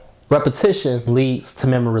Repetition leads to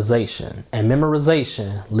memorization, and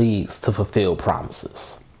memorization leads to fulfilled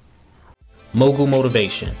promises. Mogul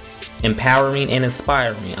Motivation, empowering and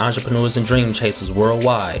inspiring entrepreneurs and dream chasers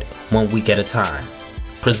worldwide, 1 week at a time.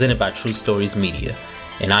 Presented by True Stories Media,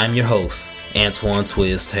 and I'm your host, Antoine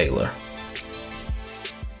Twiz Taylor.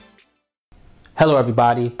 Hello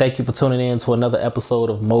everybody, thank you for tuning in to another episode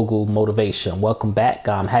of Mogul Motivation. Welcome back.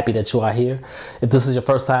 I'm happy that you are here. If this is your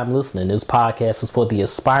first time listening, this podcast is for the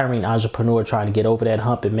aspiring entrepreneur trying to get over that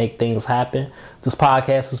hump and make things happen. This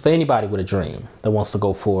podcast is for anybody with a dream that wants to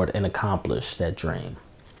go forward and accomplish that dream.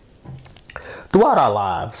 Throughout our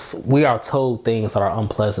lives, we are told things that are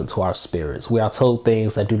unpleasant to our spirits. We are told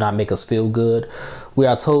things that do not make us feel good. We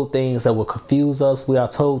are told things that will confuse us. We are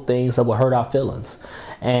told things that will hurt our feelings.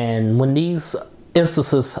 And when these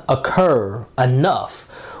instances occur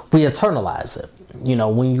enough, we internalize it. You know,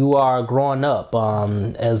 when you are growing up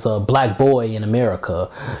as a black boy in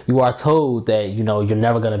America, you are told that, you know, you're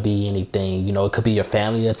never going to be anything. You know, it could be your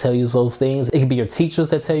family that tell you those things. It could be your teachers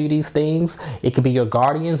that tell you these things. It could be your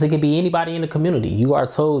guardians. It could be anybody in the community. You are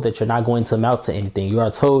told that you're not going to amount to anything. You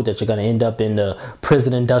are told that you're going to end up in the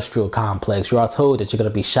prison industrial complex. You are told that you're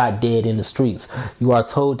going to be shot dead in the streets. You are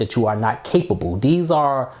told that you are not capable. These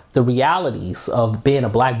are the realities of being a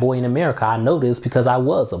black boy in America. I know this because I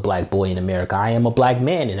was a black boy in America. I am a black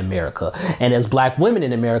man in America. And as black women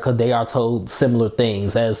in America, they are told similar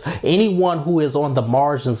things. As anyone who is on the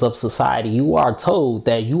margins of society, you are told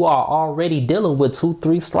that you are already dealing with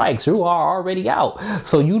 2-3 strikes. You are already out.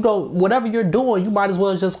 So you don't, whatever you're doing, you might as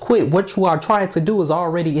well just quit. What you are trying to do is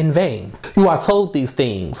already in vain. You are told these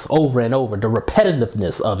things over and over. The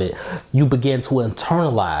repetitiveness of it, you begin to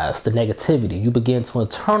internalize the negativity. You begin to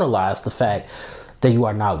internalize the fact that you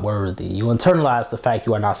are not worthy. You internalize the fact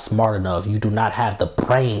you are not smart enough. You do not have the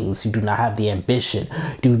brains. You do not have the ambition.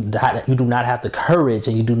 You do not have the courage,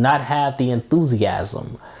 and you do not have the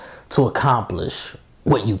enthusiasm to accomplish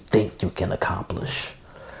what you think you can accomplish.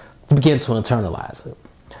 You begin to internalize it.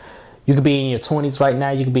 You could be in your 20s right now.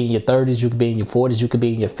 You could be in your 30s. You could be in your 40s. You could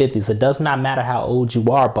be in your 50s. It does not matter how old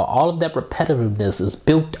you are, but all of that repetitiveness is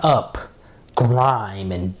built up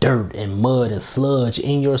grime and dirt and mud and sludge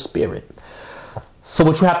in your spirit. So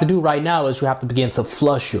what you have to do right now is you have to begin to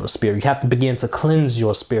flush your spirit. You have to begin to cleanse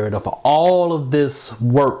your spirit of all of this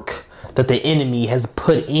work that the enemy has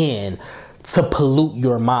put in to pollute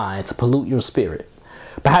your mind, to pollute your spirit.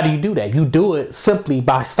 But how do you do that? You do it simply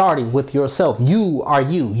by starting with yourself. You are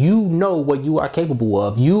you. You know what you are capable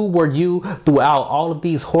of. You were you throughout all of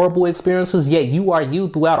these horrible experiences, yet you are you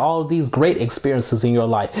throughout all of these great experiences in your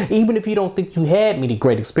life. Even if you don't think you had many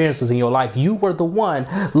great experiences in your life, you were the one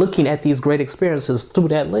looking at these great experiences through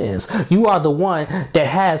that lens. You are the one that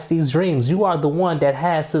has these dreams. You are the one that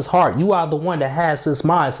has this heart. You are the one that has this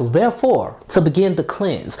mind. So therefore, to begin to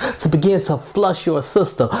cleanse, to begin to flush your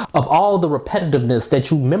system of all the repetitiveness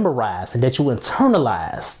that you memorized and that you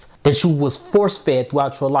internalized, that you was force-fed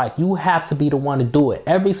throughout your life, you have to be the one to do it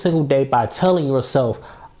every single day by telling yourself,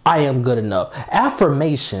 I am good enough.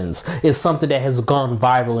 Affirmations is something that has gone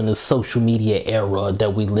viral in the social media era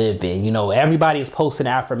that we live in. You know, everybody is posting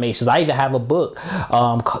affirmations. I even have a book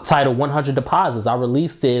titled 100 Deposits. I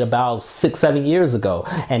released it about 6-7 years ago.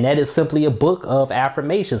 And that is simply a book of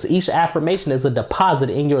affirmations. Each affirmation is a deposit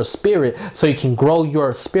in your spirit so you can grow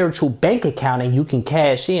your spiritual bank account and you can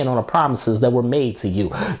cash in on the promises that were made to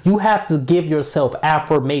you. You have to give yourself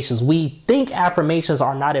affirmations. We think affirmations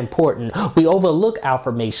are not important. We overlook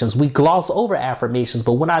affirmations. We gloss over affirmations,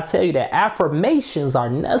 but when I tell you that affirmations are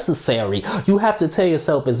necessary, you have to tell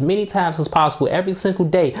yourself as many times as possible every single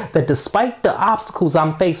day that despite the obstacles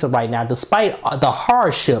I'm facing right now, despite the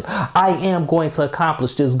hardship, I am going to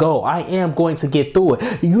accomplish this goal. I am going to get through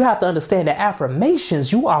it. You have to understand that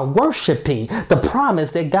affirmations, you are worshiping the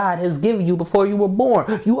promise that God has given you before you were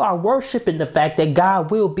born. You are worshiping the fact that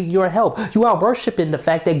God will be your help. You are worshiping the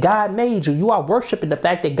fact that God made you. You are worshiping the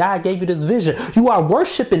fact that God gave you this vision. You are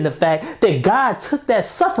worshiping the fact that God took that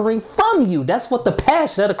suffering from you. That's what the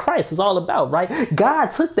passion of the Christ is all about, right?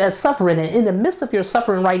 God took that suffering, and in the midst of your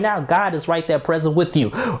suffering right now, God is right there present with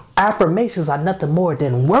you. Affirmations are nothing more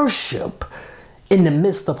than worship in the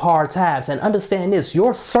midst of hard times. And understand this,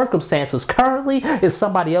 your circumstances currently is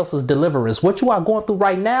somebody else's deliverance. What you are going through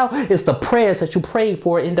right now is the prayers that you prayed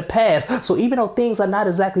for in the past. So even though things are not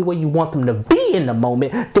exactly where you want them to be in the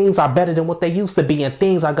moment, things are better than what they used to be, and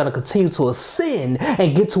things are going to continue to ascend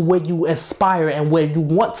and get to where you aspire and where you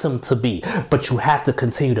want them to be. But you have to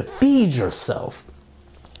continue to feed yourself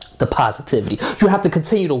the positivity. You have to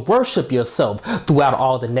continue to worship yourself throughout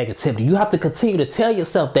all the negativity. You have to continue to tell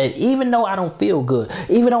yourself that even though I don't feel good,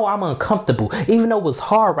 even though I'm uncomfortable, even though it's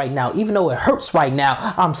hard right now, even though it hurts right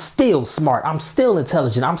now, I'm still smart. I'm still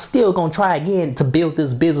intelligent. I'm still going to try again to build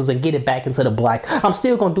this business and get it back into the black. I'm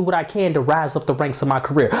still going to do what I can to rise up the ranks of my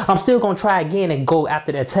career. I'm still going to try again and go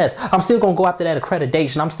after that test. I'm still going to go after that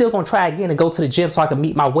accreditation. I'm still going to try again and go to the gym so I can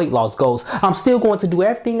meet my weight loss goals. I'm still going to do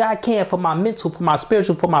everything I can for my mental, for my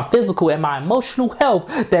spiritual, for my physical, and my emotional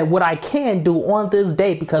health, that what I can do on this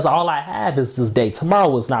day, because all I have is this day.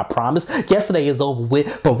 Tomorrow is not promised. Yesterday is over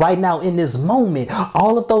with. But right now in this moment,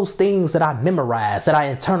 all of those things that I memorized, that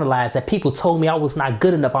I internalized, that people told me I was not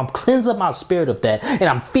good enough, I'm cleansing my spirit of that, and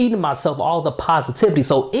I'm feeding myself all the positivity.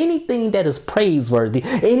 So anything that is praiseworthy,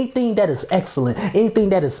 anything that is excellent, anything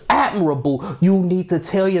that is admirable, you need to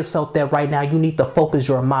tell yourself that right now. You need to focus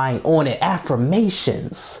your mind on it.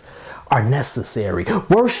 Affirmations are necessary.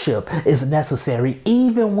 Worship is necessary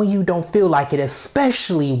even when you don't feel like it,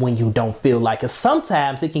 especially when you don't feel like it.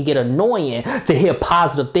 Sometimes it can get annoying to hear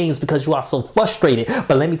positive things because you are so frustrated.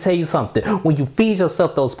 But let me tell you something. When you feed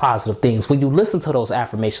yourself those positive things, when you listen to those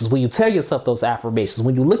affirmations, when you tell yourself those affirmations,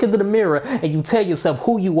 when you look into the mirror and you tell yourself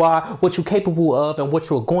who you are, what you're capable of, and what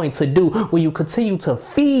you're going to do, when you continue to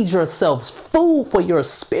feed yourself food for your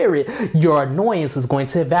spirit, your annoyance is going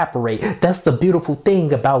to evaporate. That's the beautiful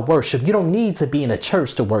thing about worship. You don't need to be in a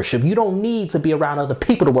church to worship. You don't need to be around other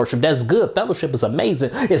people to worship. That's good. Fellowship is amazing.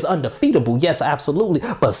 It's undefeatable. Yes, absolutely.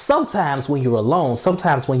 But sometimes when you're alone,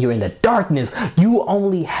 sometimes when you're in the darkness, you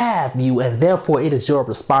only have you, and therefore it is your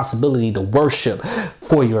responsibility to worship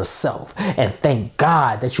for yourself. And thank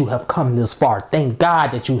God that you have come this far. Thank God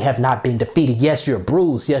that you have not been defeated. Yes, you're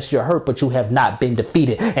bruised. Yes, you're hurt, but you have not been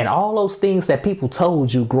defeated. And all those things that people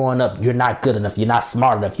told you growing up, you're not good enough. You're not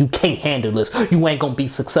smart enough. You can't handle this. You ain't gonna be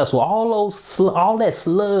successful. All that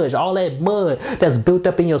sludge, all that mud that's built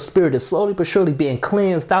up in your spirit is slowly but surely being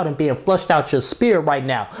cleansed out and being flushed out your spirit right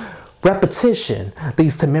now. Repetition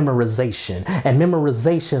leads to memorization, and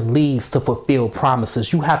memorization leads to fulfilled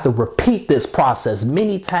promises. You have to repeat this process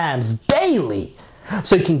many times daily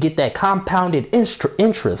so you can get that compounded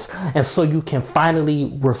interest, and so you can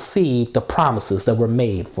finally receive the promises that were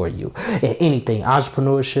made for you. In anything,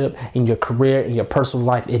 entrepreneurship, in your career, in your personal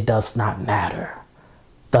life, it does not matter.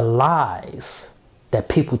 The lies that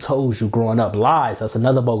people told you growing up, lies, that's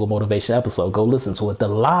another Mogul Motivation episode. Go listen to it. The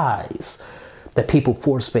lies that people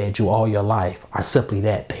force-fed you all your life are simply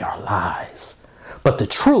that. They are lies. But the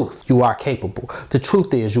truth, you are capable. The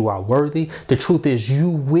truth is you are worthy. The truth is you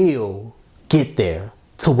will get there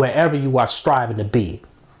to wherever you are striving to be.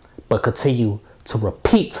 But continue to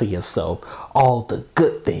repeat to yourself all the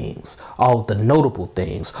good things, all the notable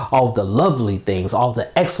things, all the lovely things, all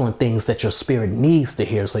the excellent things that your spirit needs to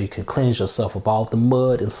hear so you can cleanse yourself of all the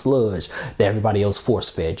mud and sludge that everybody else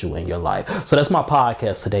force-fed you in your life. So that's my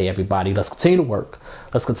podcast today, everybody. Let's continue to work.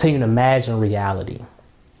 Let's continue to imagine reality.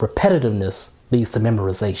 Repetitiveness leads to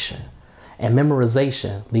memorization. And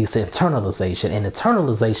memorization leads to internalization. And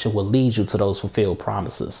internalization will lead you to those fulfilled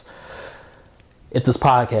promises. If this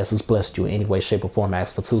podcast has blessed you in any way, shape, or form,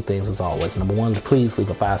 ask for two things as always. Number one, please leave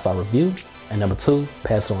a 5-star review. And number two,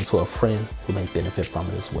 pass it on to a friend who may benefit from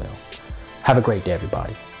it as well. Have a great day,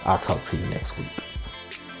 everybody. I'll talk to you next week.